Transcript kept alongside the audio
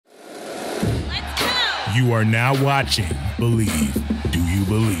You are now watching Believe. Do you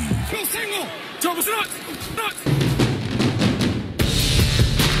believe?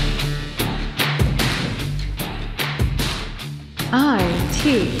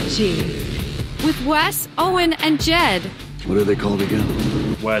 ITG with Wes, Owen, and Jed. What are they called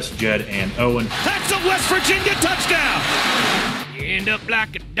again? Wes, Jed, and Owen. That's a West Virginia touchdown! You end up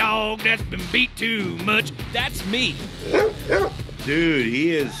like a dog that's been beat too much. That's me. Dude,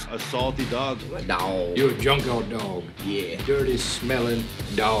 he is a salty dog. A dog. You're a junkyard dog. Yeah. Dirty smelling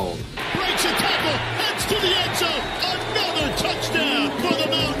dog. Breaks a tackle, heads to the end zone. Another touchdown for the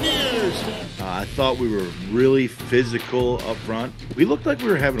Mountaineers. I thought we were really physical up front. We looked like we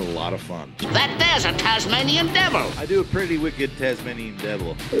were having a lot of fun. That there's a Tasmanian devil. I do a pretty wicked Tasmanian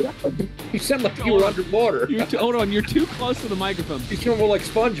devil. You sound like you were underwater. Hold on, you're too close to the microphone. You sound more like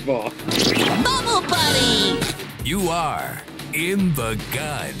SpongeBob. Bubble Buddy. You are in the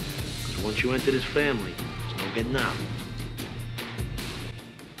gun. Because once you enter this family, there's no getting out.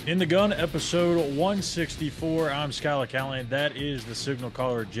 In the Gun, episode 164. I'm Skylar Callahan. That is the signal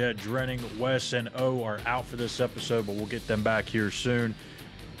caller, Jed Drenning. Wes and O are out for this episode, but we'll get them back here soon.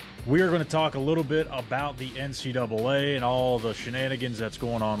 We are going to talk a little bit about the NCAA and all the shenanigans that's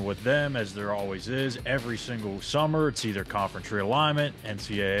going on with them, as there always is. Every single summer, it's either conference realignment,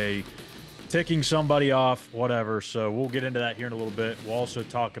 NCAA ticking somebody off, whatever. So we'll get into that here in a little bit. We'll also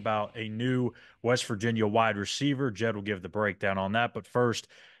talk about a new West Virginia wide receiver. Jed will give the breakdown on that. But first,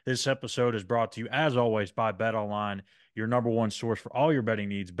 this episode is brought to you, as always, by BetOnline, your number one source for all your betting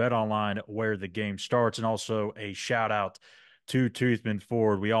needs. BetOnline, where the game starts. And also a shout-out to Toothman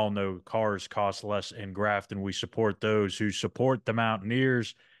Ford. We all know cars cost less in Grafton. We support those who support the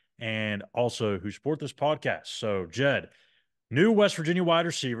Mountaineers and also who support this podcast. So, Jed, new West Virginia wide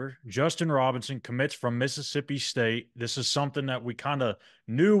receiver, Justin Robinson, commits from Mississippi State. This is something that we kind of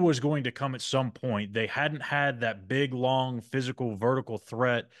knew was going to come at some point. They hadn't had that big, long, physical, vertical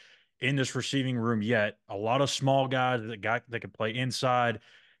threat in this receiving room yet. A lot of small guys that can play inside.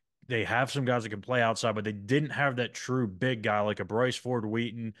 They have some guys that can play outside, but they didn't have that true big guy like a Bryce Ford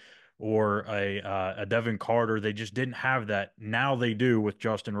Wheaton or a Devin Carter. They just didn't have that. Now they do with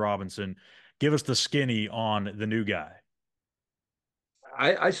Justin Robinson. Give us the skinny on the new guy.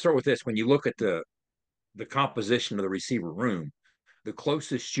 I start with this. When you look at the composition of the receiver room, the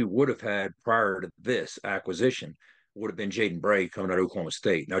closest you would have had prior to this acquisition would have been Jaden Bray coming out of Oklahoma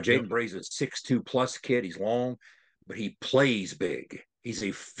State. Now, Jaden Bray's a 6'2 plus kid. He's long, but he plays big. He's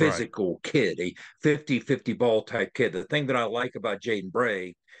a physical kid, a 50-50 ball type kid. The thing that I like about Jaden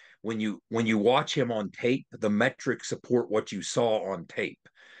Bray, when you watch him on tape, the metrics support what you saw on tape.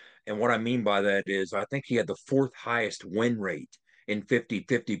 And what I mean by that is I think he had the fourth highest win rate in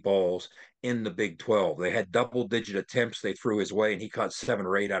 50-50 balls in the Big 12. They had double-digit attempts they threw his way, and he caught 7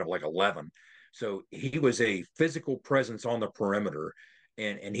 or 8 out of like 11. So he was a physical presence on the perimeter,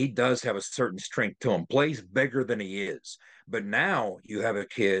 and he does have a certain strength to him. Plays bigger than he is. But now you have a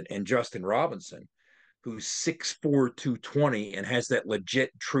kid in Justin Robinson who's 6'4", 220, and has that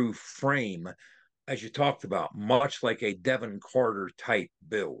legit true frame, as you talked about, much like a Devin Carter type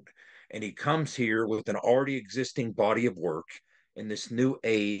build. And he comes here with an already existing body of work. In this new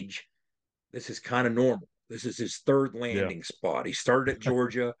age, this is kind of normal. This is his third landing spot. He started at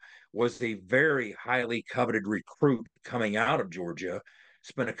Georgia, was a very highly coveted recruit coming out of Georgia,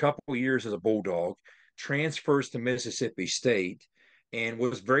 spent a couple of years as a Bulldog, transfers to Mississippi State, and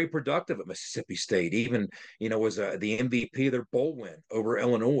was very productive at Mississippi State. Even, was the MVP of their bowl win over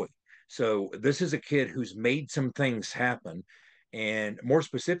Illinois. So this is a kid who's made some things happen, and more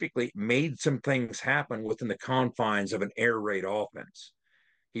specifically, made some things happen within the confines of an air raid offense.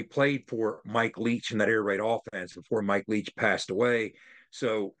 He played for Mike Leach in that air raid offense before Mike Leach passed away.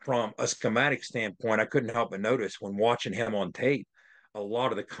 So from a schematic standpoint, I couldn't help but notice when watching him on tape, a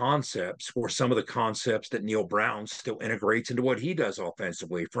lot of the concepts were some of the concepts that Neil Brown still integrates into what he does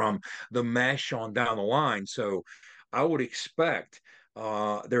offensively from the mesh on down the line. So I would expect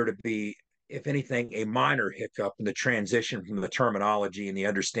there to be, if anything, a minor hiccup in the transition from the terminology and the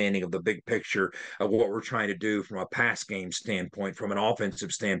understanding of the big picture of what we're trying to do from a pass game standpoint, from an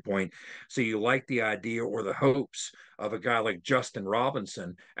offensive standpoint. So you like the idea or the hopes of a guy like Justin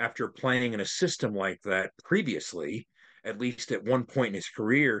Robinson after playing in a system like that previously, at least at one point in his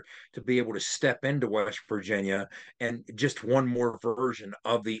career, to be able to step into West Virginia and just one more version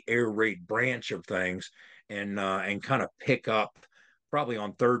of the air raid branch of things and kind of pick up probably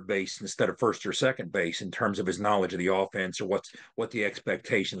on third base instead of first or second base in terms of his knowledge of the offense or what the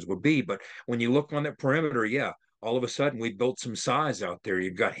expectations would be. But when you look on that perimeter, all of a sudden we built some size out there.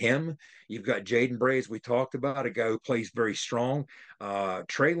 You've got him, you've got Jaden Bray, as we talked about, a guy who plays very strong,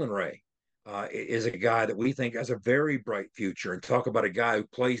 Traylon Ray, is a guy that we think has a very bright future, and talk about a guy who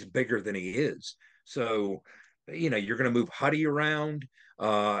plays bigger than he is. So, you're going to move Huddy around,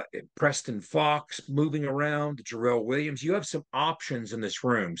 Preston Fox moving around, Jarrell Williams. You have some options in this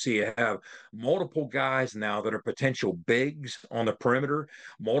room. So you have multiple guys now that are potential bigs on the perimeter,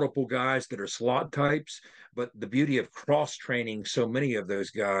 multiple guys that are slot types. But the beauty of cross training so many of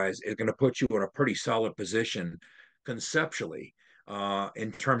those guys is going to put you in a pretty solid position conceptually,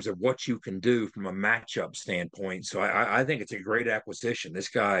 in terms of what you can do from a matchup standpoint. So I think it's a great acquisition. This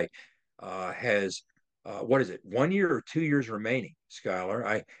guy has what is it, 1 year or 2 years remaining, Skylar?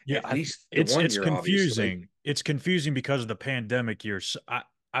 At least it's year, confusing. obviously. It's confusing because of the pandemic years.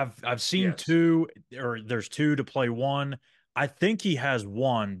 I've seen Yes. two, or there's two to play one. I think he has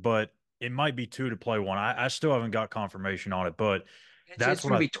one, but it might be two to play one. I still haven't got confirmation on it, but It's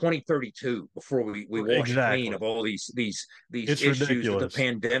going to be 2032 before we wash Exactly. clean of all these It's issues ridiculous. that the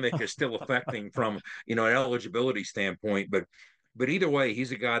pandemic is still affecting from an eligibility standpoint. But either way,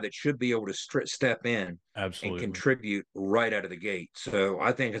 he's a guy that should be able to step in Absolutely. and contribute right out of the gate. So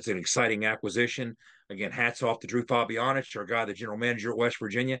I think it's an exciting acquisition. Again, hats off to Drew Fabianich, our guy, the general manager at West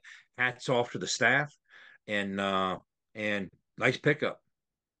Virginia. Hats off to the staff, and nice pickup.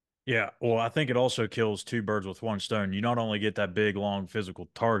 Yeah, well, I think it also kills two birds with one stone. You not only get that big, long physical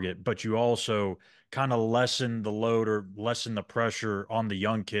target, but you also kind of lessen the load or lessen the pressure on the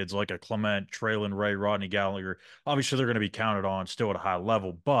young kids like a Clement, Traylon Ray, Rodney Gallagher. Obviously, they're going to be counted on still at a high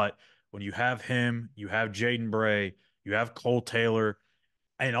level, but when you have him, you have Jaden Bray, you have Cole Taylor,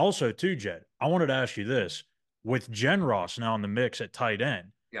 and also too, Jed, I wanted to ask you this. With Jen Ross now in the mix at tight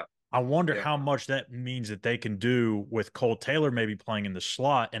end, Yeah. I wonder Yeah. how much that means that they can do with Cole Taylor maybe playing in the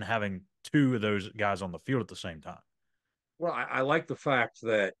slot and having two of those guys on the field at the same time. Well, I like the fact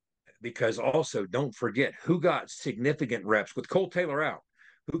that, because also don't forget who got significant reps with Cole Taylor out,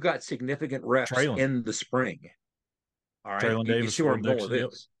 who got significant reps Traylon. in the spring. All right, Traylon you Davis, see where Will I'm going with Dixon,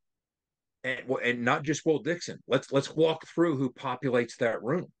 this, and not just Will Dixon. Let's walk through who populates that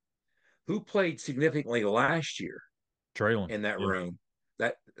room. Who played significantly last year Traylon in that yeah. room?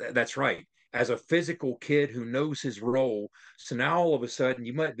 That's right. As a physical kid who knows his role, so now all of a sudden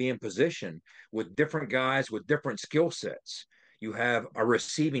you might be in position with different guys with different skill sets. You have a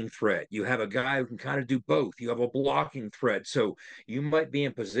receiving threat. You have a guy who can kind of do both. You have a blocking threat. So you might be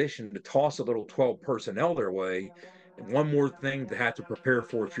in position to toss a little 12 personnel their way. And one more thing to have to prepare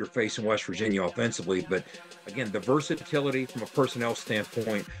for if you're facing West Virginia offensively. But again, the versatility from a personnel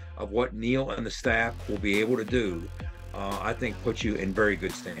standpoint of what Neil and the staff will be able to do, I think puts you in very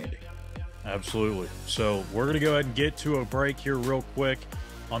good standing. Absolutely. So we're going to go ahead and get to a break here real quick.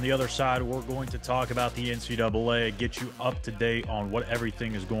 On the other side, we're going to talk about the NCAA, get you up to date on what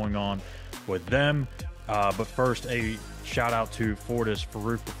everything is going on with them. But first, a shout out to Fortis for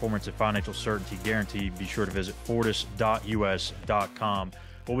roof performance and financial certainty guaranteed. Be sure to visit fortis.us.com.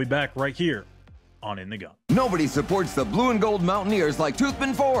 We'll be back right here on In the Gun. Nobody supports the blue and gold Mountaineers like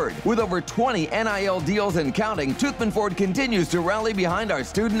Toothman Ford. With over 20 NIL deals and counting, Toothman Ford continues to rally behind our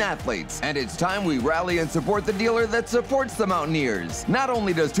student athletes. And it's time we rally and support the dealer that supports the Mountaineers. Not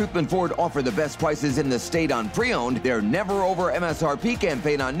only does Toothman Ford offer the best prices in the state on pre-owned, their never over MSRP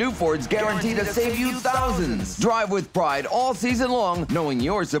campaign on new Fords guaranteed to save you thousands. Drive with pride all season long, knowing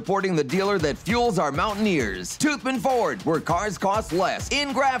you're supporting the dealer that fuels our Mountaineers. Toothman Ford, where cars cost less,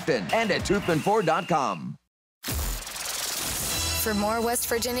 in Grafton and at toothmanford.com. For more West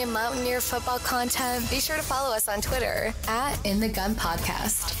Virginia Mountaineer football content, be sure to follow us on Twitter at In the Gun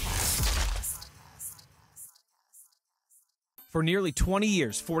Podcast. For nearly 20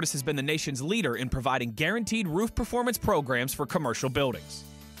 years, Fortis has been the nation's leader in providing guaranteed roof performance programs for commercial buildings.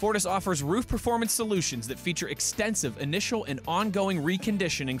 Fortis offers roof performance solutions that feature extensive initial and ongoing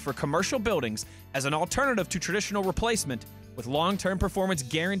reconditioning for commercial buildings as an alternative to traditional replacement, with long-term performance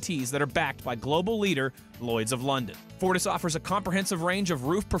guarantees that are backed by global leader Lloyd's of London. Fortis offers a comprehensive range of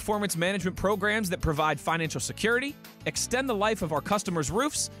roof performance management programs that provide financial security, extend the life of our customers'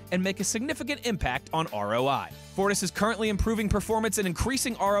 roofs, and make a significant impact on ROI. Fortis is currently improving performance and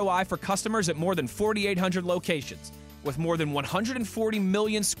increasing ROI for customers at more than 4,800 locations, with more than 140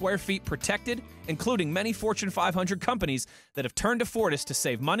 million square feet protected, including many Fortune 500 companies that have turned to Fortis to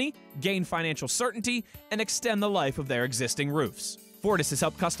save money, gain financial certainty, and extend the life of their existing roofs. Fortis has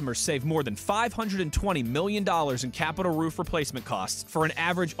helped customers save more than $520 million in capital roof replacement costs for an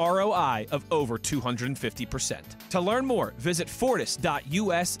average ROI of over 250%. To learn more, visit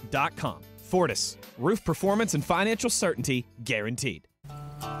fortis.us.com. Fortis, roof performance and financial certainty guaranteed.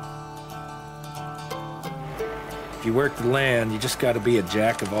 If you work the land, you just got to be a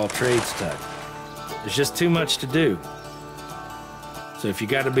jack of all trades type. There's just too much to do. So if you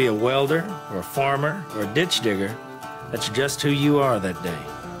got to be a welder or a farmer or a ditch digger, that's just who you are that day.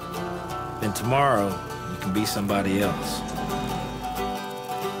 Then tomorrow, you can be somebody else.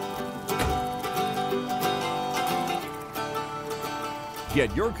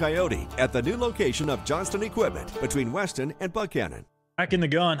 Get your Coyote at the new location of Johnston Equipment between Weston and Buchanan. Back in the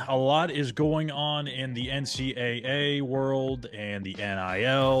gun, a lot is going on in the NCAA world and the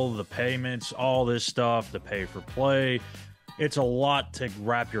NIL, the payments, all this stuff, the pay for play. It's a lot to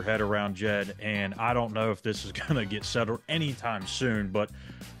wrap your head around, Jed, and I don't know if this is going to get settled anytime soon, but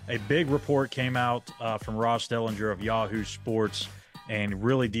a big report came out from Ross Dellinger of Yahoo Sports and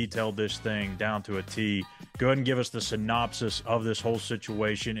really detailed this thing down to a T. Go ahead and give us the synopsis of this whole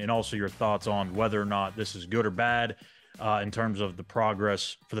situation and also your thoughts on whether or not this is good or bad in terms of the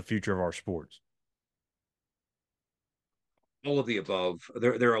progress for the future of our sports. All of the above.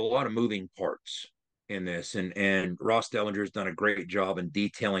 There are a lot of moving parts in this, and Ross Dellinger has done a great job in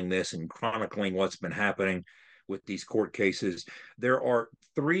detailing this and chronicling what's been happening with these court cases. There are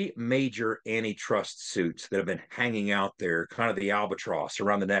 3 major antitrust suits that have been hanging out there, kind of the albatross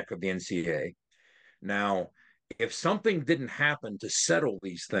around the neck of the NCAA. Now, if something didn't happen to settle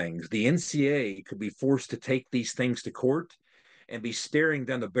these things, the NCAA could be forced to take these things to court and be staring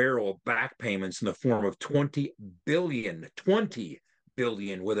down the barrel of back payments in the form of 20 billion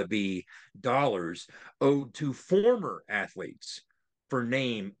with a B dollars owed to former athletes for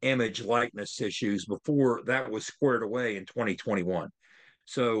name, image, likeness issues before that was squared away in 2021.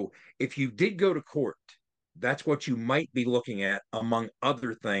 So if you did go to court, that's what you might be looking at, among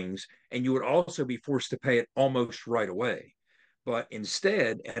other things, and you would also be forced to pay it almost right away. But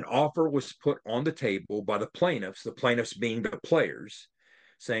instead, an offer was put on the table by the plaintiffs being the players,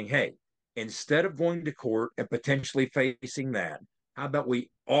 saying, hey, instead of going to court and potentially facing that, how about we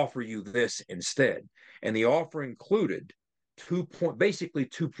offer you this instead? And the offer included basically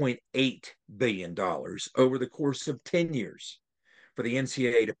 $2.8 billion over the course of 10 years for the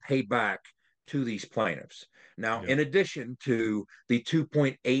NCAA to pay back to these plaintiffs. Now, in addition to the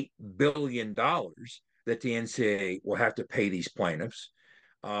 $2.8 billion that the NCAA will have to pay these plaintiffs,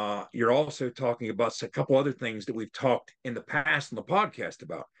 you're also talking about a couple other things that we've talked in the past on the podcast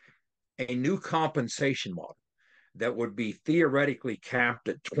about. A new compensation model that would be theoretically capped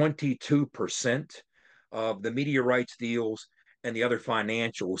at 22% of the media rights deals and the other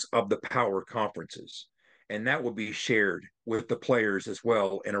financials of the power conferences. And that will be shared with the players as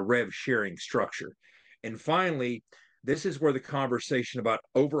well in a rev sharing structure. And finally, this is where the conversation about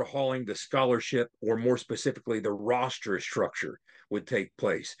overhauling the scholarship, or more specifically, the roster structure, would take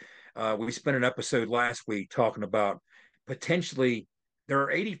place. We spent an episode last week talking about potentially there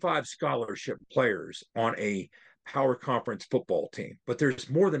are 85 scholarship players on a power conference football team, but there's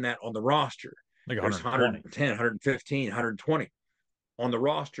more than that on the roster. Like there's 110, 115, 120 on the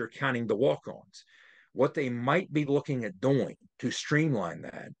roster, counting the walk-ons. What they might be looking at doing to streamline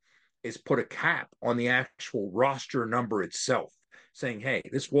that is put a cap on the actual roster number itself, saying, hey,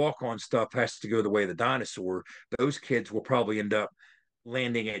 this walk-on stuff has to go the way of the dinosaur. Those kids will probably end up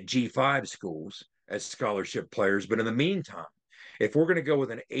landing at G5 schools as scholarship players. But in the meantime, if we're going to go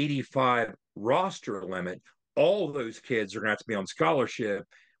with an 85 roster limit, all those kids are going to have to be on scholarship.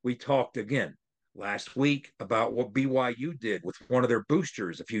 We talked again last week about what BYU did with one of their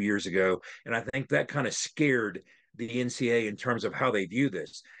boosters a few years ago. And I think that kind of scared the NCAA in terms of how they view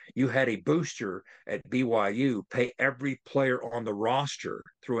this. You had a booster at BYU pay every player on the roster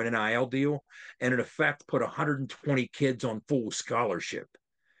through an NIL deal, and in effect put 120 kids on full scholarship.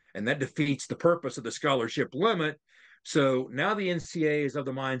 And that defeats the purpose of the scholarship limit. So now the NCAA is of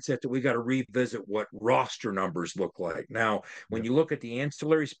the mindset that we got to revisit what roster numbers look like. Now, when you look at the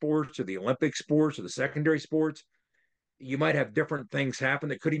ancillary sports or the Olympic sports or the secondary sports, you might have different things happen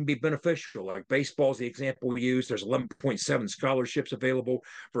that could even be beneficial. Like baseball is the example we use. There's 11.7 scholarships available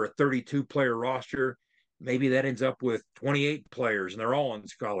for a 32-player roster. Maybe that ends up with 28 players and they're all on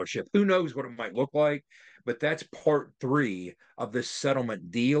scholarship. Who knows what it might look like? But that's part 3 of this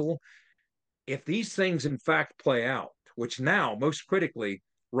settlement deal. If these things in fact play out, which now, most critically,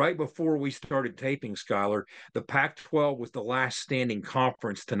 right before we started taping, Skylar, the Pac-12 was the last standing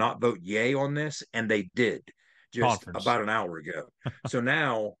conference to not vote yay on this, and they did just about an hour ago. So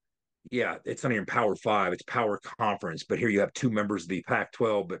now, yeah, it's not even Power 5, it's Power Conference, but here you have 2 members of the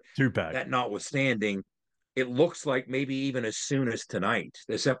Pac-12, but that notwithstanding, it looks like maybe even as soon as tonight,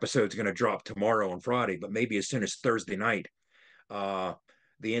 this episode's going to drop tomorrow on Friday, but maybe as soon as Thursday night,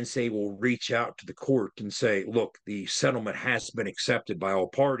 the NCAA will reach out to the court and say, look, the settlement has been accepted by all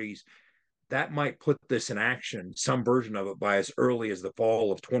parties. That might put this in action, some version of it, by as early as the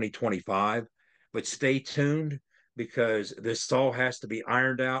fall of 2025. But stay tuned, because this all has to be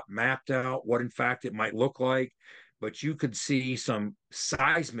ironed out, mapped out, what in fact it might look like. But you could see some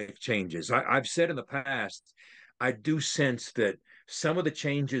seismic changes. I've said in the past, I do sense that some of the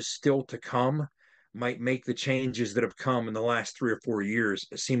changes still to come might make the changes that have come in the last 3 or 4 years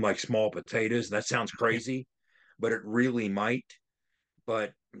seem like small potatoes. That sounds crazy, but it really might.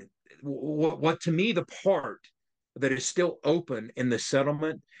 But what to me, the part that is still open in the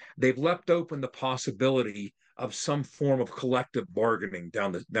settlement, they've left open the possibility of some form of collective bargaining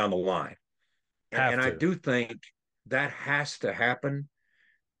down the line. And I do think that has to happen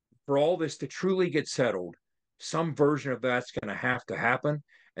for all this to truly get settled. Some version of that's going to have to happen,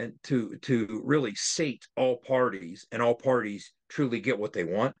 and to really sate all parties, and all parties truly get what they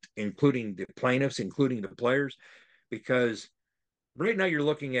want, including the plaintiffs, including the players, because right now you're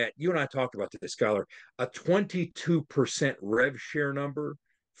looking at, you and I talked about this, Skylar, a 22% rev share number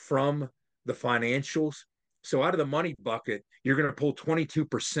from the financials. So out of the money bucket, you're going to pull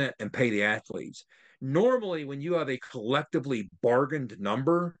 22% and pay the athletes. Normally, when you have a collectively bargained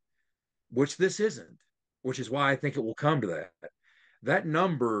number, which this isn't, which is why I think it will come to that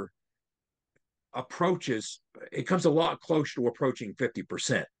number it comes a lot closer to approaching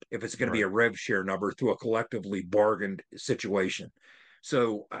 50% if it's going to be a rev share number through a collectively bargained situation.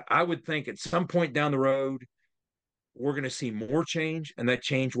 So I would think at some point down the road, we're going to see more change, and that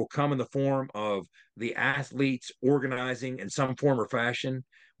change will come in the form of the athletes organizing in some form or fashion,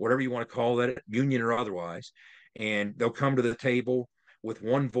 whatever you want to call that, union or otherwise, and they'll come to the table with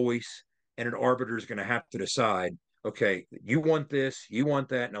one voice, and an arbiter is going to have to decide, okay, you want this, you want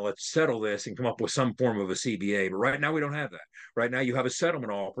that, now let's settle this and come up with some form of a CBA. But right now we don't have that. Right now you have a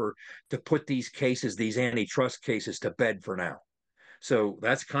settlement offer to put these cases, these antitrust cases, to bed for now. So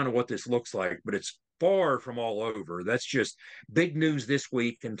that's kind of what this looks like, but it's far from all over. That's just big news this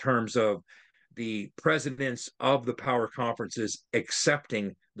week in terms of the presidents of the power conferences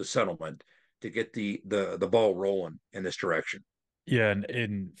accepting the settlement to get the ball rolling in this direction. Yeah,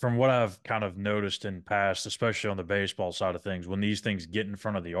 and from what I've kind of noticed in past, especially on the baseball side of things, when these things get in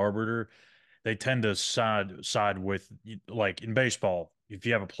front of the arbiter, they tend to side with, like in baseball, if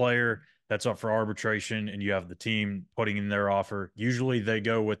you have a player that's up for arbitration and you have the team putting in their offer, usually they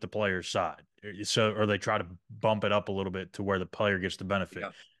go with the player's side. So, or they try to bump it up a little bit to where the player gets the benefit.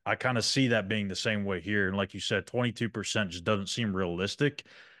 Yeah. I kind of see that being the same way here. And like you said, 22% just doesn't seem realistic.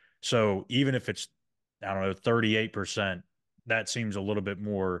 So even if it's, I don't know, 38%, that seems a little bit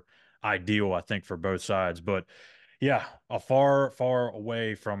more ideal, I think, for both sides. But yeah, a far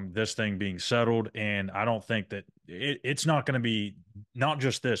away from this thing being settled. And I don't think that it's not going to be not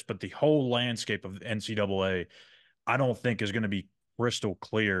just this, but the whole landscape of NCAA, I don't think is going to be crystal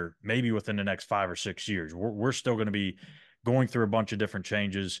clear maybe within the next 5 or 6 years. We're still going to be going through a bunch of different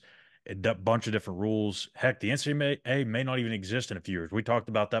changes, a bunch of different rules. Heck, the NCAA may not even exist in a few years. We talked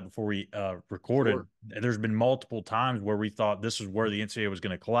about that before we recorded. Sure. There's been multiple times where we thought this is where the NCAA was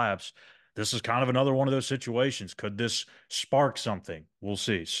going to collapse. This is kind of another one of those situations. Could this spark something? We'll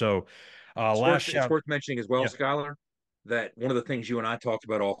see. So it's worth mentioning as well, yeah, Skylar, that one of the things you and I talked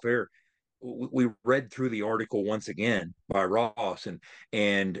about off air, we read through the article once again by Ross,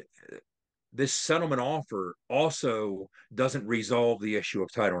 and this settlement offer also doesn't resolve the issue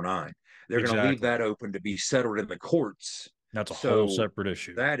of Title IX. They're going to leave that open to be settled in the courts. That's a whole separate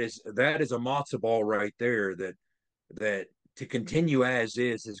issue. That is a matzo ball right there that to continue as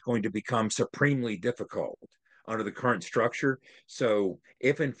is going to become supremely difficult under the current structure. So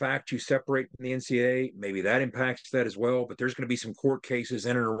if in fact you separate from the NCAA, maybe that impacts that as well. But there's going to be some court cases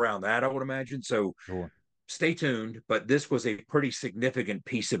in and around that, I would imagine. So sure, stay tuned. But this was a pretty significant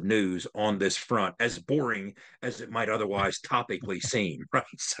piece of news on this front, as boring as it might otherwise topically seem. Right.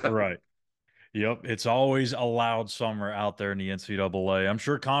 So, right. Yep, it's always a loud summer out there in the NCAA. I'm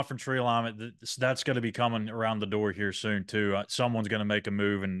sure conference realignment, that's going to be coming around the door here soon, too. Someone's going to make a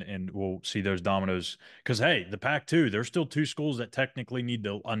move, and we'll see those dominoes. Because, hey, the Pac-2, there's still 2 schools that technically need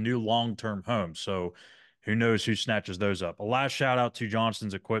a new long-term home. So who knows who snatches those up. A last shout-out to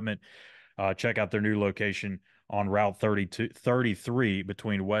Johnston's Equipment. Check out their new location on Route 33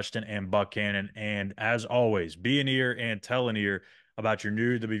 between Weston and Buchanan. And, as always, be an ear and tell an ear about your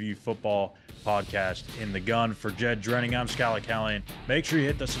new WVU football podcast, In the Gun. For Jed Drenning, I'm Skylar Callahan. Make sure you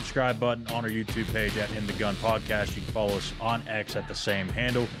hit the subscribe button on our YouTube page at In the Gun Podcast. You can follow us on X at the same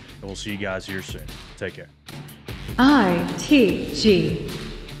handle, and we'll see you guys here soon. Take care. ITG.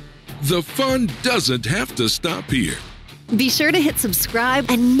 The fun doesn't have to stop here. Be sure to hit subscribe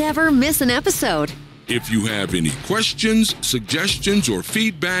and never miss an episode. If you have any questions, suggestions, or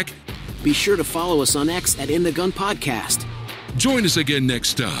feedback, be sure to follow us on X at In the Gun Podcast. Join us again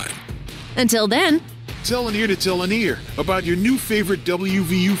next time. Until then, Tell an ear to tell an ear about your new favorite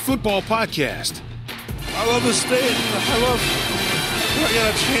WVU football podcast. I love the state. I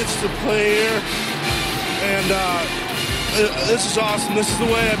got a chance to play here. And this is awesome. This is the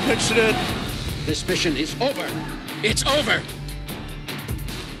way I pictured it. This mission is over. It's over.